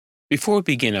Before we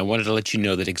begin, I wanted to let you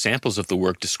know that examples of the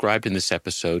work described in this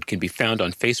episode can be found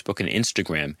on Facebook and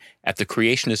Instagram at The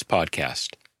Creationist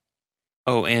Podcast.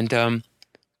 Oh, and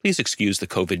please excuse the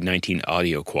COVID-19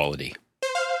 audio quality.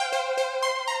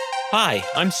 Hi,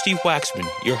 I'm Steve Waxman,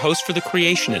 your host for The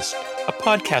Creationist, a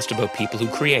podcast about people who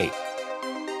create.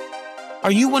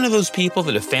 Are you one of those people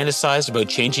that have fantasized about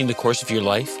changing the course of your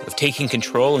life, of taking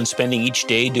control and spending each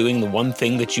day doing the one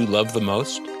thing that you love the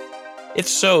most? If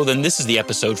so, then this is the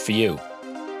episode for you.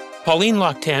 Pauline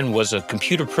Loctan was a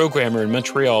computer programmer in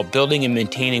Montreal building and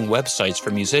maintaining websites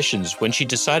for musicians when she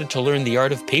decided to learn the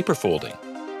art of paper folding.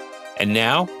 And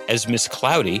now, as Miss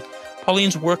Cloudy,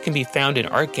 Pauline's work can be found in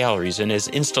art galleries and as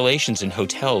installations in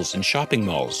hotels and shopping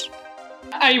malls.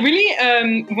 I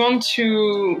really want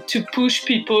to push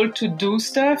people to do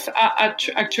stuff.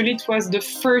 Actually, it was the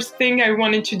first thing I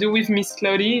wanted to do with Miss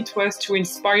Cloudy. It was to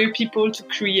inspire people to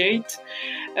create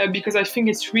because I think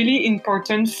it's really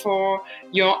important for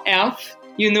your health,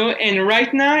 you know. And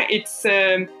right now, it's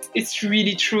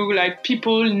really true. Like,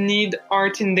 people need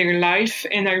art in their life,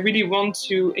 and I really want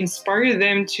to inspire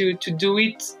them to do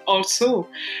it also.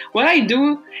 What I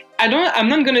do, I'm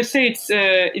not gonna say it's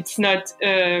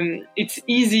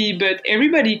easy, but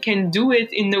everybody can do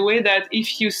it in the way that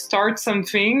if you start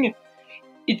something,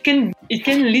 it can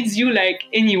lead you like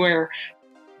anywhere.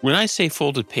 When I say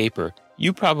folded paper,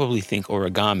 you probably think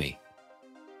origami.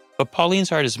 But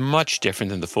Pauline's art is much different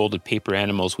than the folded paper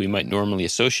animals we might normally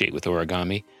associate with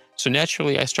origami. So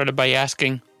naturally, I started by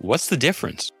asking, what's the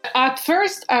difference? At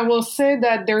first, I will say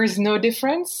that there is no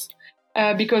difference.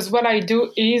 Because what I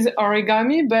do is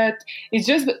origami, but it's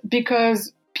just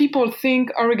because people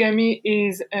think origami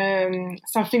is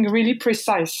something really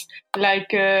precise, like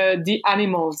the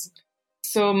animals.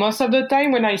 So most of the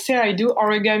time when I say I do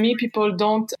origami, people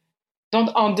don't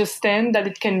understand that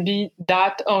it can be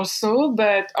that also.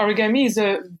 But origami is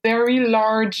a very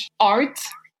large art,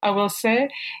 I will say,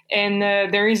 and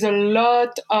there is a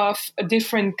lot of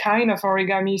different kind of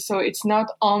origami. So it's not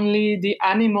only the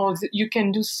animals. You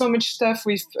can do so much stuff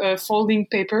with folding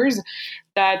papers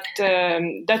that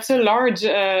that's a large,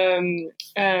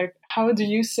 how do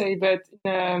you say, but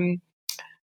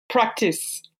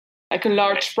practice, like a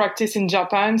large practice in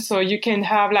Japan. So you can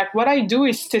have, like, what I do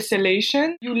is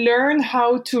tessellation. You learn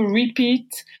how to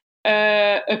repeat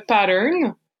a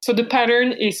pattern. So the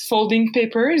pattern is folding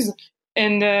papers.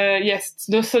 And yes,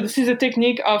 so this is a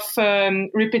technique of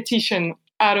repetition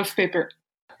out of paper.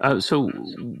 So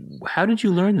how did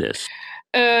you learn this?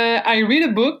 I read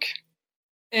a book,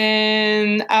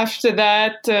 and after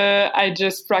that, I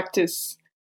just practice.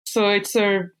 So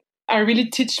I really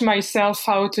teach myself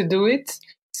how to do it.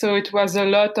 So it was a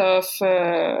lot of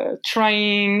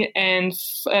trying and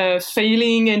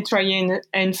failing and trying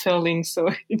and failing. So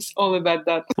it's all about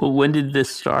that. Well, when did this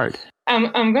start?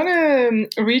 I'm gonna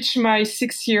reach my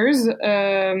 6 years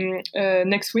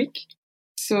next week.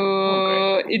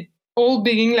 So It all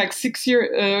began like 6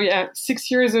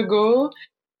 years ago,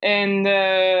 and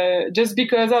just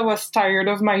because I was tired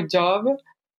of my job,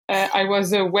 I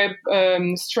was a web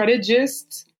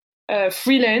strategist,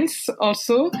 freelance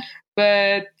also,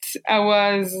 but I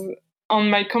was on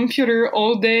my computer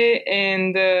all day,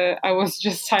 and I was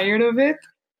just tired of it.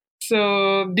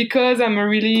 So because I'm a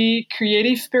really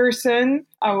creative person,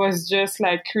 I was just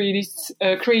like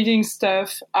creating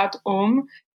stuff at home,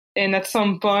 and at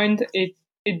some point it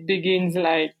begins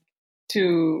like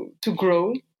to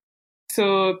grow.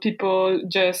 So people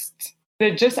just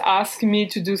ask me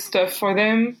to do stuff for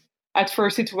them. At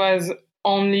first it was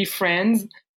only friends,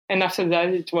 and after that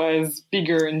it was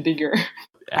bigger and bigger.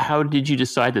 How did you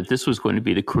decide that this was going to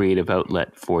be the creative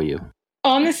outlet for you?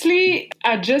 Honestly,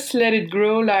 I just let it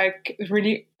grow, like,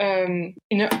 really in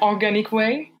an organic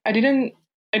way. I didn't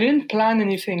plan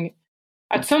anything.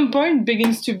 At some point, it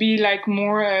begins to be like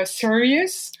more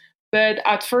serious. But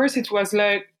at first, it was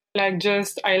like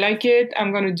just, I like it,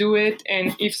 I'm gonna do it,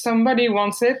 and if somebody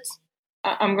wants it,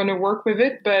 I'm gonna work with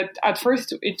it. But at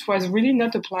first, it was really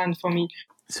not a plan for me.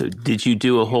 So did you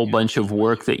do a whole bunch of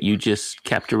work that you just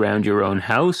kept around your own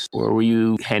house, or were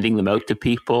you handing them out to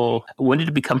people? When did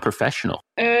it become professional?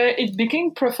 It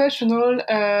became professional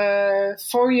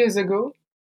 4 years ago.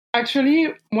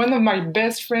 Actually, one of my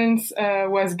best friends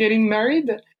was getting married,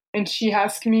 and she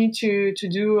asked me to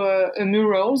do a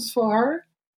murals for her.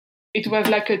 It was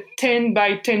like a 10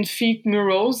 by 10 feet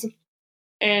murals,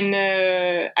 and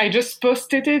I just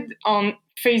posted it on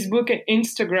Facebook and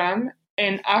Instagram.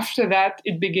 And after that,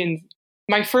 it begins.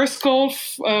 My first call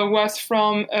was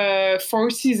from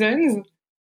Four Seasons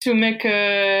to make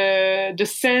the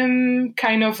same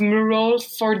kind of mural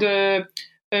for the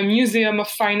Museum of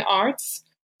Fine Arts.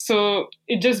 So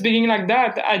it just began like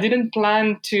that. I didn't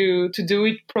plan to do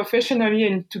it professionally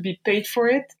and to be paid for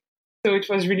it. So it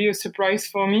was really a surprise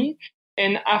for me.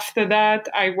 And after that,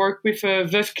 I worked with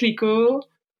Veuve Clicquot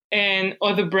and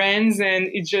other brands, and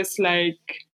it just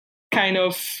like kind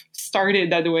of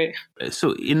started that way.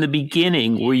 So in the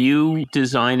beginning, were you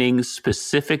designing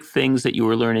specific things that you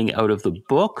were learning out of the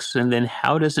books? And then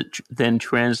how does it then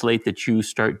translate that you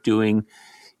start doing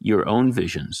your own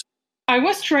visions? I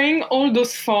was trying all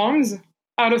those forms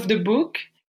out of the book,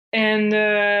 and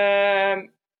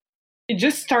it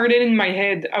just started in my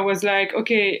head. I was like,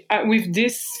 okay, with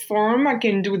this form, I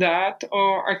can do that,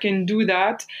 or I can do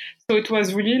that. So it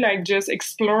was really like just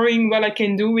exploring what I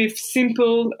can do with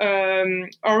simple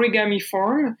origami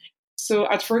form.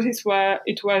 So at first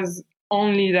it was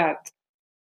only that.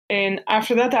 And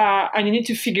after that, I needed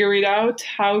to figure it out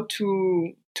how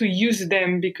to use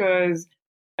them, because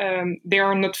they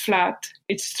are not flat.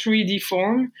 It's 3D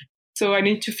form. So I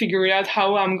need to figure out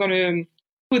how I'm going to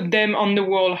put them on the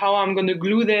wall, how I'm going to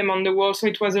glue them on the wall. So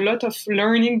it was a lot of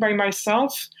learning by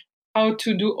myself, how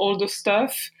to do all the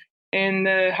stuff and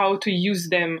how to use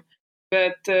them.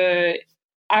 But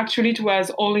actually, it was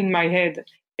all in my head.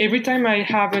 Every time I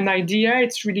have an idea,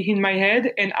 it's really in my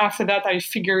head. And after that, I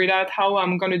figure it out how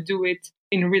I'm going to do it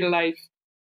in real life.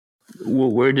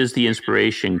 Well, where does the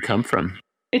inspiration come from?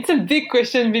 It's a big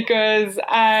question because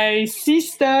I see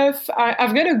stuff.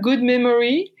 I've got a good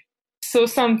memory. So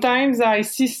sometimes I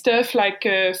see stuff like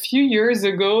a few years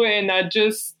ago, and I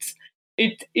just,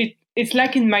 it's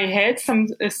like in my head,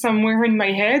 somewhere in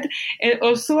my head. And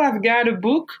also I've got a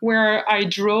book where I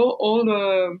draw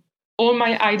all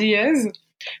my ideas.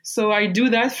 So I do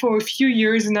that for a few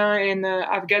years now, and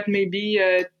I've got maybe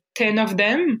 10 of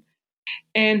them.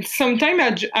 And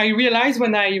sometimes I realize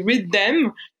when I read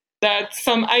them that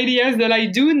some ideas that I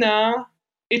do now,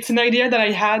 it's an idea that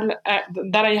I had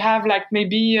that I have like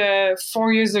maybe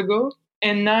 4 years ago,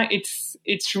 and now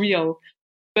it's real.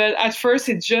 But at first,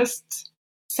 it's just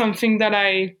something that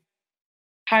I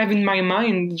have in my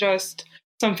mind, just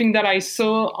something that I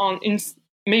saw on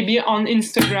maybe on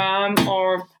Instagram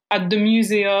or at the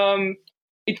museum.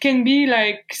 It can be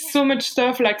like so much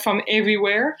stuff, like from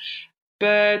everywhere.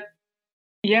 But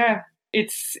yeah,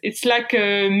 it's like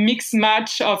a mixed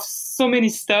match of so many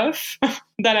stuff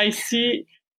that I see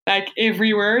like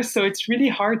everywhere. So it's really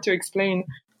hard to explain.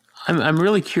 I'm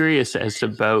really curious as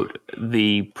about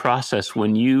the process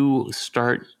when you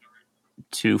start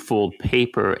to fold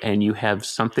paper and you have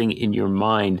something in your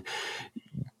mind.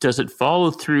 Does it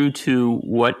follow through to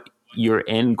what your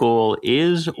end goal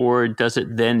is, or does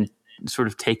it then sort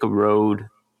of take a road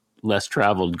less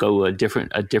traveled, go a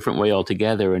different way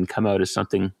altogether, and come out as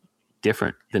something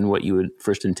different than what you had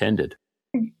first intended?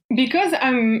 Because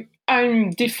I'm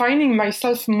defining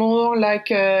myself more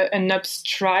like an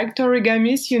abstract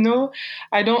origamist, you know.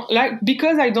 I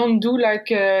don't do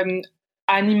like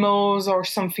animals or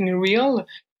something real.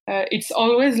 It's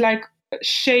always like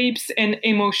shapes and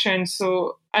emotions.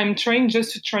 So I'm trying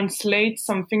just to translate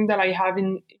something that I have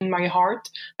in my heart,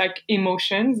 like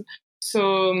emotions.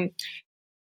 So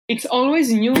it's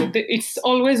always new. It's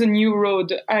always a new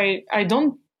road. I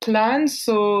don't plan.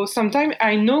 So sometimes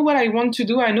I know what I want to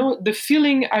do. I know the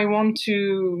feeling I want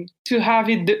to have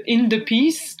it in the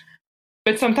piece,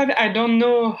 but sometimes I don't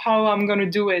know how I'm going to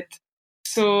do it.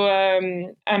 So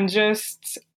I'm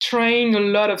just trying a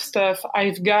lot of stuff.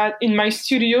 I've got in my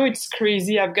studio, it's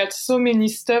crazy. I've got so many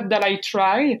stuff that I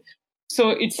try. So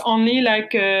it's only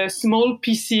like small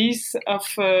pieces of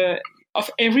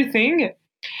everything.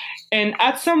 And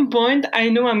at some point, I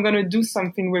know I'm going to do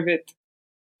something with it.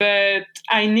 But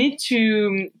I need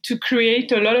to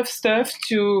create a lot of stuff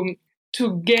to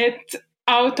get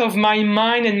out of my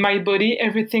mind and my body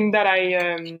everything that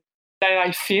I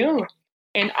feel,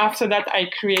 and after that I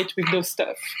create with those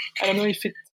stuff. I don't know if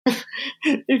it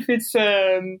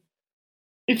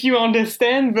if you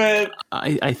understand, but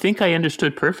I think I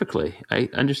understood perfectly. I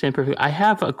understand perfectly. I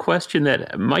have a question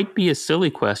that might be a silly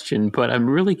question, but I'm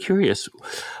really curious.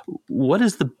 What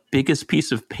is the biggest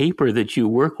piece of paper that you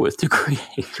work with to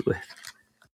create with?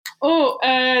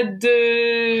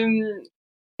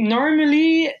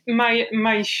 Normally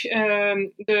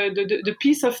the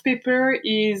piece of paper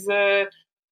is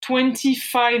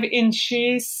 25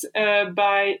 inches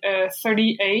by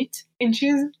 38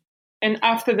 inches. And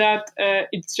after that,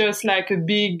 it's just like a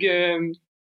big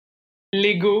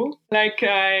Lego. Like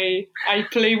I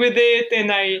play with it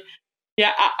and I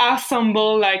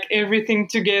assemble like everything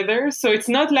together. So it's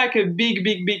not like a big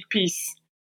piece,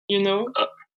 you know.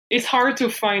 It's hard to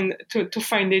find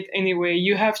it anyway.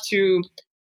 You have to,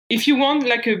 if you want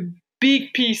like a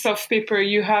big piece of paper,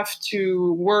 you have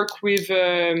to work with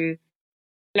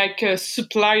like a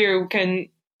supplier who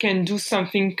can do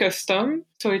something custom.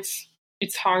 So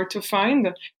it's hard to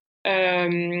find.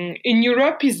 In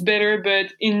Europe it's better,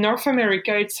 but in North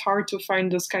America it's hard to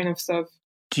find those kind of stuff.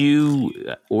 Do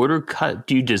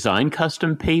you design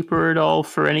custom paper at all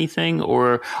for anything?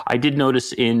 Or I did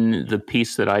notice in the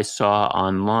piece that I saw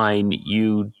online,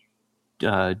 you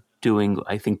doing,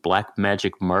 I think, black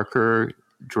magic marker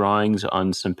drawings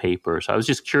on some paper. So I was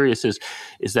just curious, is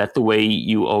that the way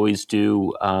you always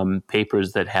do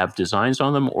papers that have designs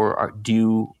on them, or do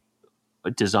you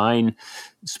design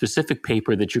specific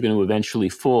paper that you're going to eventually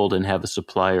fold and have a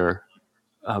supplier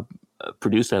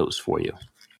produce those for you?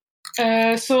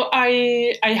 So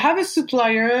I have a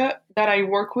supplier that I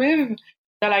work with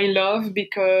that I love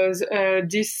because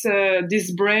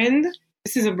this brand,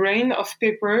 this is a brand of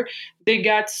paper. They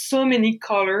got so many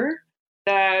color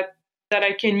that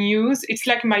I can use. It's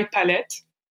like my palette.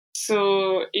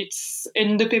 So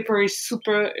and the paper is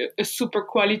super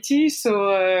quality.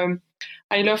 So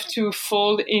I love to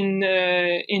fold in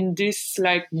this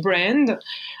like brand.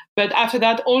 But after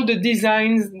that, all the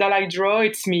designs that I draw,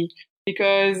 it's me,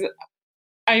 because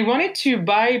I wanted to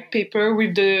buy paper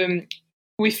with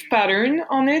pattern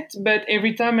on it, but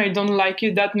every time I don't like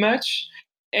it that much.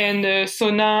 And so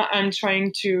now I'm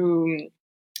trying to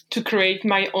create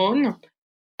my own.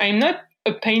 I'm not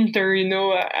a painter,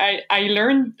 I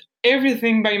learned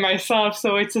everything by myself.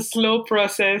 So it's a slow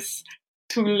process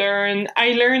to learn.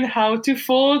 I learned how to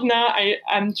fold. Now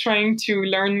I'm trying to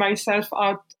learn myself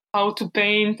how to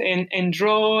paint and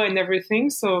draw and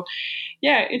everything. So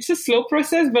yeah, it's a slow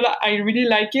process, but I really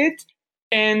like it.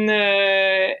 And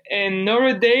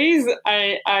nowadays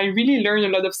I really learn a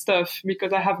lot of stuff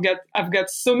because I've got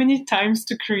so many times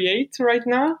to create right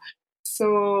now.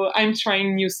 So I'm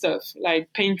trying new stuff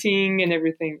like painting and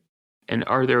everything. And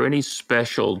are there any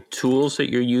special tools that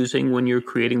you're using when you're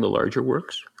creating the larger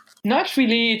works? Not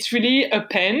really. It's really a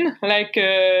pen, like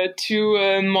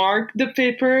to mark the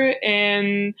paper.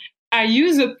 And I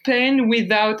use a pen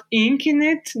without ink in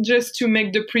it just to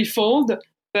make the pre-fold.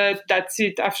 But that's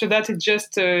it. After that, it's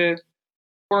just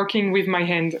working with my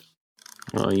hand.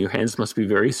 Well, your hands must be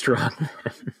very strong.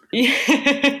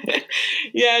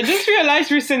 Yeah, I just realized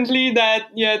recently that,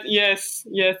 yes,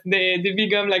 they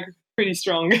become like pretty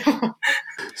strong.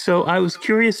 So I was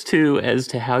curious too as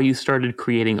to how you started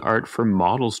creating art for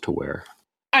models to wear.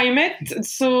 I met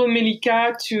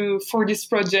Melika for this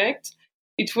project.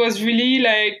 It was really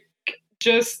like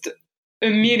just a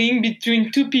meeting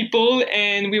between two people,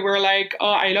 and we were like,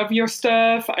 oh, I love your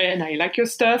stuff and I like your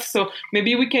stuff, so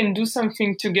maybe we can do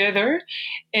something together.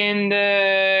 And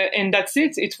that's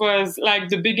it. It was like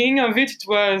the beginning of it. It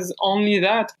was only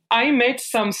that. I made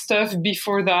some stuff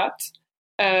before that,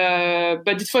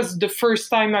 but it was the first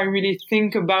time I really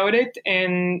think about it,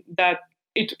 and that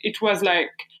it was like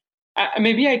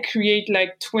maybe I create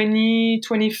like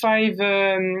 25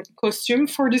 costume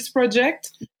for this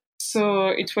project. So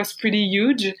it was pretty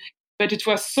huge, but it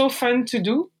was so fun to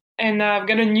do. And I've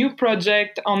got a new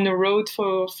project on the road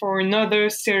for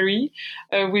another series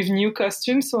with new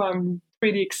costumes. So I'm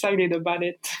pretty excited about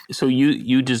it. So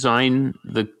you design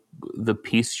the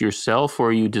piece yourself, or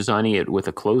are you designing it with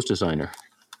a clothes designer?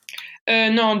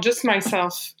 No, just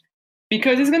myself.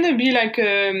 Because it's going to be like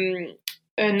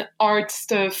an art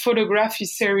photography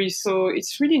series. So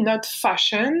it's really not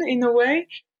fashion in a way.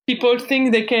 People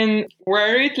think they can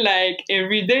wear it like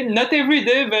every day. Not every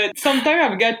day, but sometimes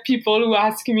I've got people who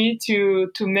ask me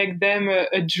to make them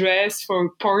a dress for a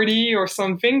party or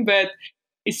something, but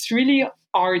it's really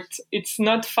art. It's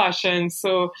not fashion.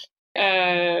 So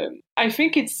I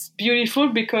think it's beautiful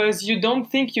because you don't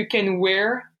think you can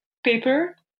wear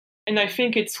paper. And I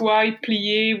think it's why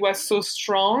plié was so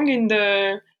strong in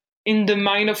the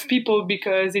mind of people,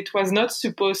 because it was not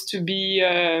supposed to be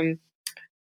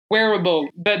wearable.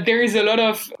 But there is a lot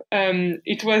of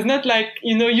it was not like,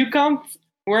 you can't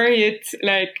wear it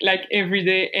like every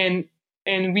day,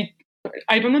 and we,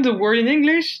 I don't know the word in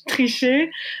English, tricher,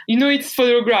 it's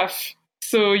photograph,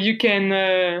 so you can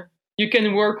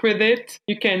work with it,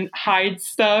 you can hide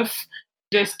stuff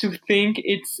just to think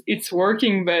it's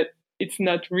working, but it's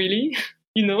not really.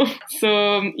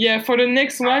 So yeah, for the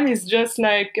next one it's just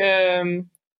like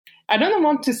I don't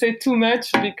want to say too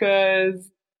much because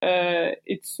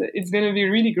it's going to be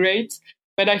really great,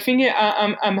 but I think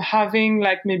I'm having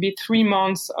like maybe 3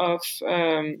 months of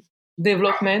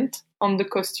development on the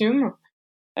costume.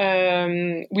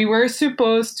 We were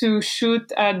supposed to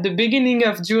shoot at the beginning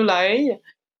of July,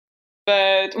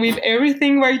 but with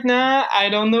everything right now, I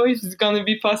don't know if it's going to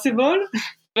be possible.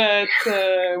 but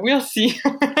we'll see.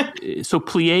 So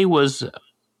Plie was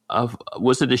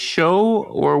it a show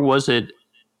or was it,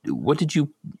 what did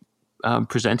you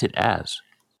present it as?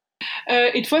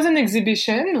 It was an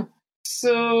exhibition.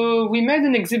 So we made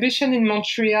an exhibition in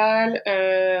Montreal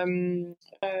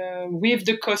with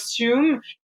the costume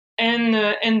and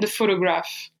the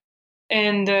photograph,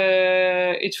 and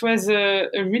it was a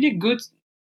really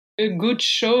good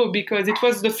show because it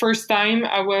was the first time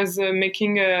I was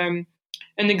making an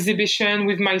exhibition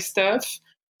with my stuff.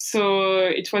 So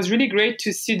it was really great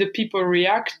to see the people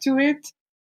react to it,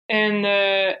 and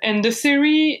the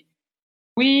series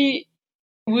we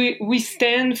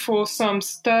stand for some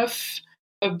stuff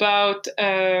about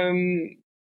the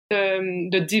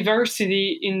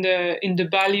diversity in the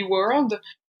Bali world.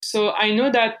 So I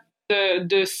know that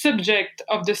the subject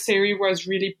of the series was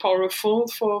really powerful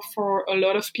for a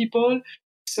lot of people.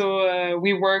 So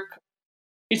we work.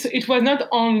 It was not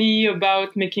only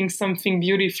about making something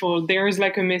beautiful. There is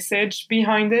like a message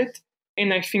behind it,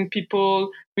 and I think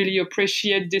people really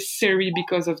appreciate this series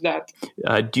because of that.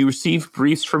 Do you receive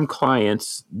briefs from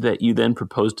clients that you then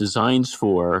propose designs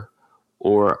for,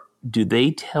 or do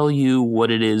they tell you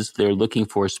what it is they're looking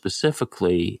for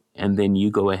specifically, and then you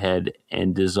go ahead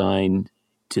and design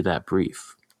to that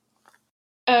brief?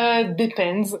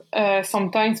 Depends.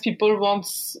 Sometimes people want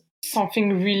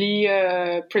something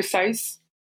really precise.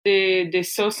 They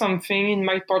saw something in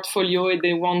my portfolio and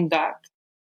they want that.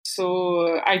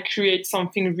 So I create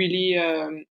something really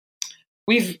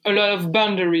with a lot of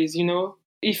boundaries.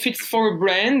 If it's for a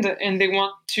brand and they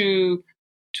want to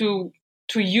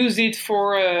use it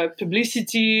for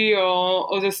publicity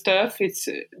or other stuff,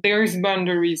 there is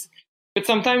boundaries. But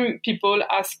sometimes people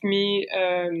ask me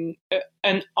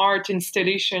an art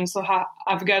installation, so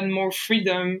I've got more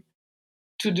freedom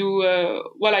to do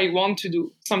what I want to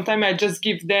do. Sometimes I just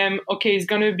give them, okay, it's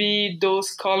going to be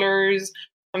those colors.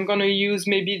 I'm going to use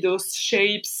maybe those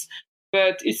shapes,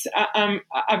 but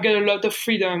I've got a lot of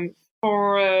freedom.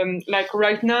 For like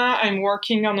right now, I'm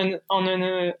working on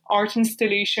an art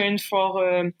installation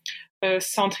for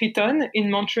Centriton in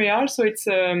Montreal. So it's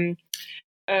a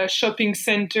shopping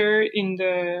center in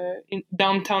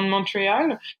downtown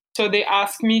Montreal. So they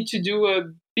asked me to do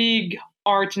a big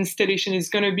art installation. It's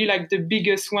going to be like the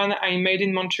biggest one I made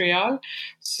in Montreal.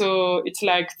 So it's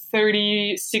like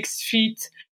 36 feet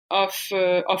of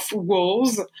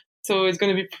walls. So it's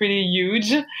going to be pretty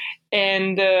huge.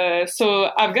 And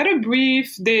so I've got a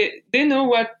brief. They know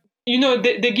what,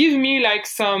 they give me like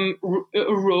some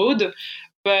road.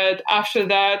 But after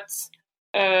that,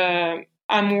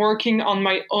 I'm working on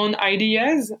my own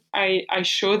ideas. I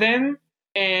show them.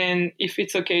 And if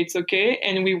it's okay, it's okay.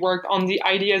 And we work on the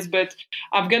ideas, but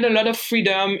I've got a lot of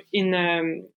freedom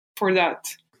for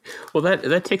that. Well,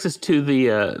 that takes us to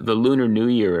the Lunar New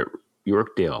Year at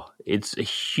Yorkdale. It's a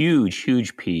huge,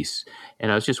 huge piece.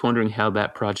 And I was just wondering how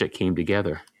that project came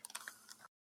together.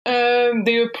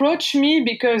 They approached me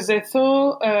because they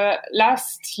thought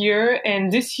last year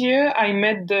and this year I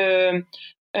made the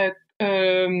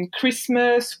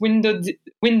Christmas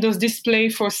Windows display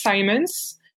for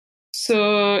Siemens.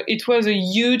 So it was a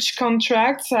huge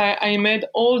contract. I made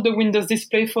all the Windows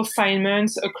display for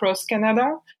Siemens across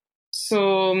Canada.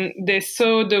 So they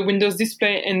saw the Windows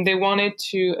display and they wanted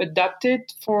to adapt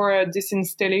it for this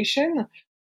installation.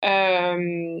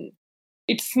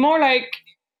 It's more like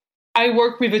I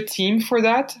work with a team for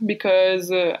that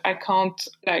because I can't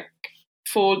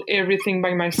fold everything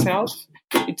by myself.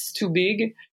 It's too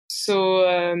big. So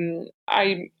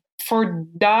for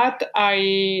that,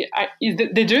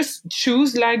 they just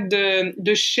choose like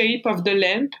the shape of the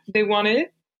lamp they wanted,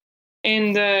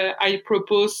 and I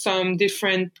propose some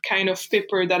different kind of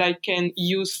paper that I can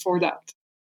use for that.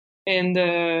 And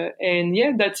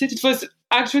yeah, that's it.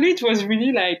 It was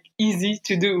really like easy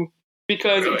to do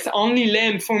because it's only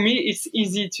lamp. For me, it's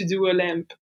easy to do a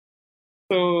lamp.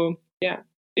 So yeah,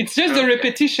 it's just the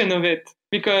repetition of it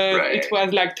because it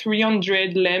was like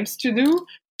 300 lamps to do,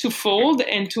 to fold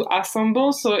and to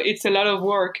assemble. So it's a lot of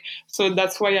work. So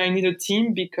that's why I need a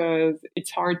team because it's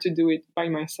hard to do it by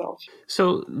myself.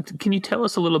 So can you tell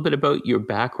us a little bit about your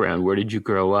background? Where did you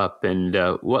grow up and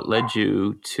what led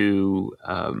you to,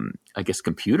 I guess,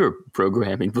 computer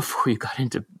programming before you got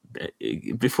into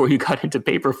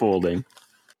paper folding?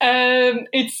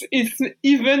 It's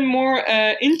even more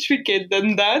intricate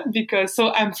than that because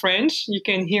I'm French. You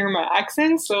can hear my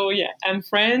accent. So yeah, I'm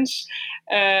French.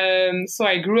 So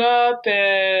I grew up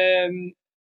in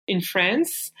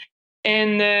France.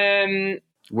 And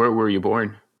where were you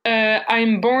born?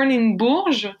 I'm born in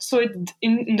Bourges, so it's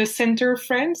in the center of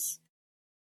France.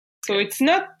 So it's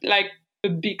not like a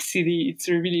big city. It's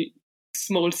a really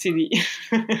small city.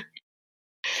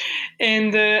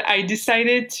 And I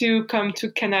decided to come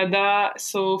to Canada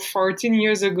 14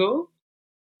 years ago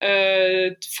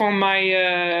for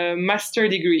my master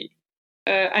degree.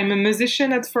 I'm a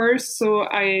musician at first, so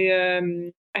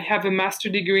I have a master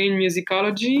degree in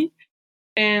musicology,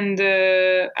 and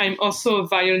I'm also a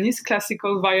violinist,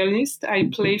 classical violinist. I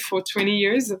play for 20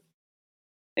 years,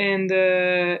 and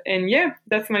yeah,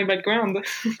 that's my background.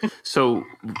 So,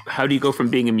 how do you go from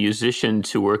being a musician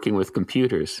to working with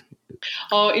computers?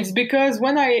 Oh, it's because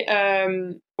when I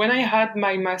had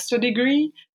my master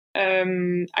degree,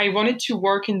 I wanted to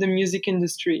work in the music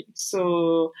industry.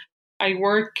 So I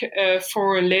worked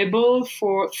for a label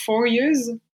for 4 years,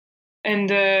 and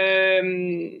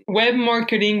web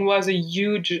marketing was a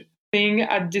huge thing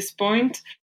at this point,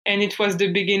 and it was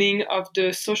the beginning of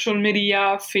the social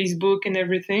media, Facebook, and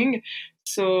everything.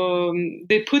 So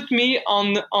they put me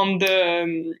on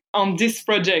this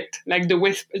project, like the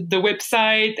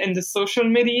website and the social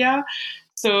media.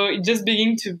 So it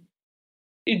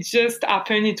just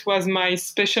happened. It was my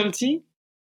specialty,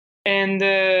 and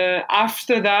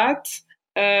after that,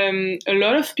 a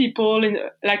lot of people,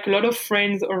 like a lot of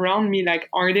friends around me, like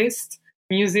artists,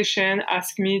 musicians,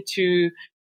 asked me to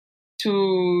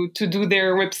do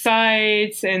their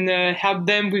websites and help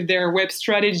them with their web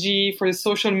strategy for the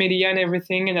social media and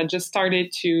everything. And I just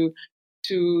started to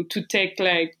take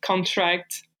like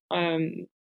contract on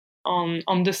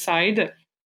the side,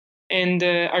 and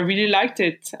I really liked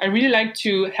it. I really like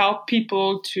to help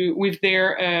people with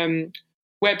their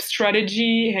web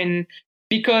strategy, and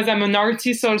because I'm an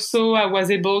artist also, I was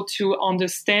able to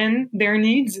understand their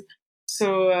needs.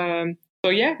 So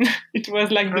yeah, it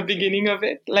was like the beginning of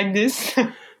it, like this.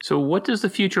 So what does the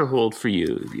future hold for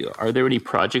you? Are there any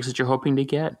projects that you're hoping to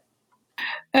get?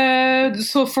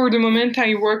 So for the moment,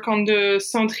 I work on the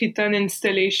Saint Riton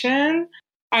installation.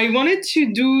 I wanted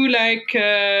to do like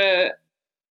a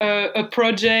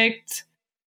project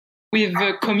with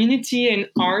community and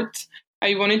art.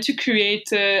 I wanted to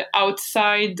create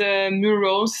outside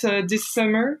murals this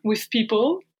summer with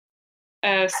people.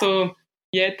 So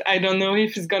yet I don't know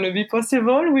if it's going to be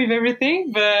possible with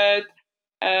everything, but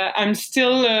I'm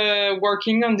still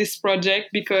working on this project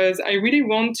because I really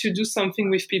want to do something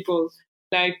with people,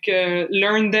 like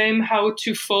learn them how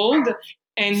to fold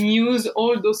and use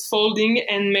all those folding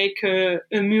and make a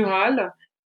mural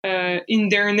in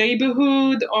their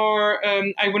neighborhood. Or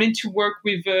I wanted to work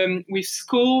with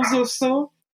schools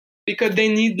also, because they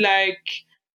need like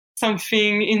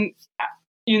something in,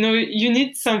 you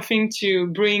need something to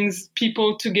bring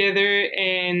people together,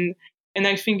 and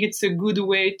I think it's a good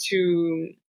way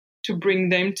to bring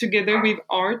them together with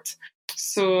art.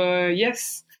 So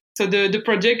yes, so the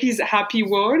project is Happy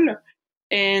Wall,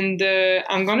 and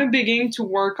I'm gonna begin to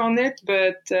work on it,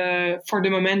 but for the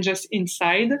moment just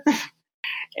inside.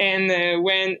 And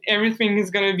when everything is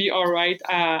gonna be all right,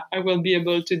 I will be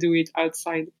able to do it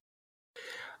outside.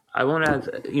 I want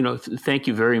to, thank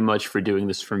you very much for doing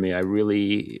this for me. I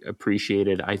really appreciate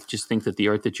it. I just think that the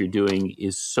art that you're doing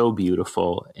is so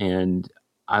beautiful, and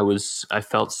I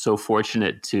felt so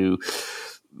fortunate to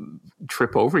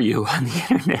trip over you on the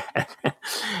internet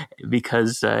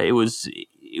because it was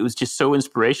just so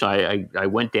inspirational. I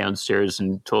went downstairs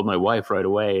and told my wife right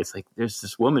away. It's like, there's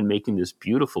this woman making this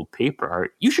beautiful paper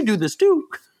art. You should do this too.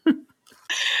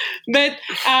 But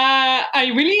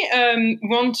I really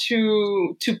want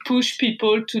to push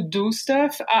people to do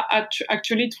stuff.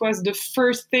 Actually, it was the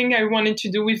first thing I wanted to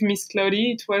do with Miss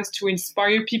Claudie. It was to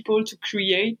inspire people to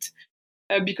create,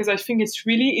 because I think it's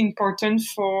really important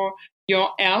for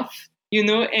your health,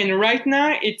 And right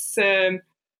now, it's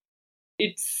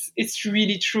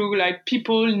really true. Like,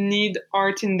 people need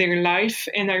art in their life,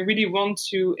 and I really want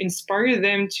to inspire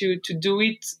them to do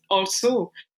it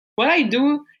also. What I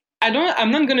do, I'm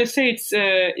not gonna say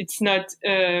it's not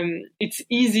it's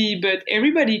easy, but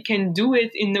everybody can do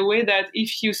it in a way that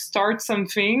if you start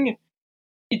something,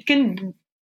 it can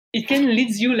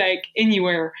lead you like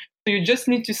anywhere. So you just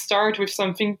need to start with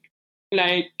something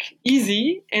like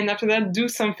easy, and after that do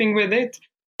something with it.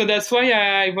 So that's why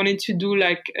I wanted to do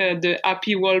like the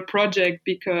Happy Wall project,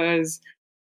 because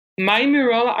my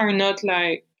murals are not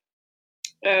like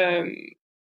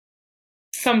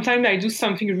sometimes I do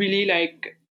something really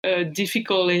like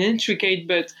difficult and intricate,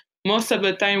 but most of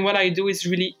the time what I do is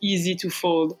really easy to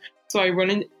fold. So I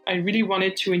really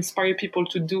wanted to inspire people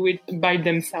to do it by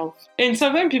themselves. And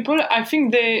sometimes people, I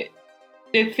think they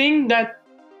think that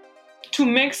to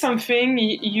make something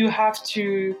you have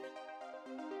to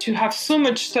have so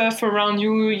much stuff around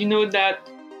you, that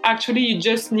actually you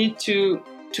just need to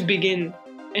begin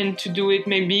and to do it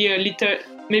maybe a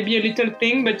maybe a little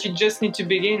thing, but you just need to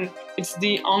begin. It's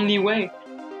the only way.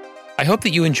 I hope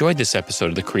that you enjoyed this episode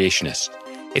of The Creationist.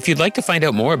 If you'd like to find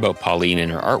out more about Pauline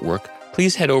and her artwork,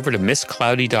 please head over to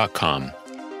misscloudy.com.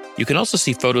 You can also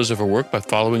see photos of her work by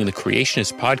following The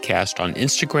Creationist podcast on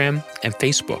Instagram and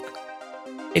Facebook.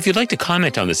 If you'd like to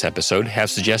comment on this episode, have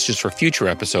suggestions for future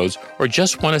episodes, or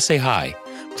just want to say hi,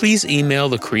 please email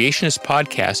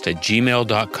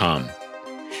thecreationistpodcast@gmail.com.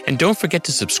 And don't forget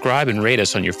to subscribe and rate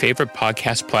us on your favorite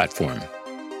podcast platform.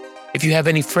 If you have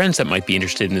any friends that might be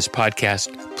interested in this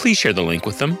podcast, please share the link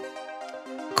with them.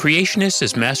 Creationist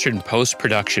is mastered in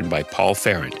post-production by Paul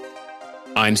Ferrand.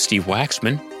 I'm Steve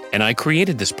Waxman, and I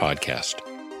created this podcast.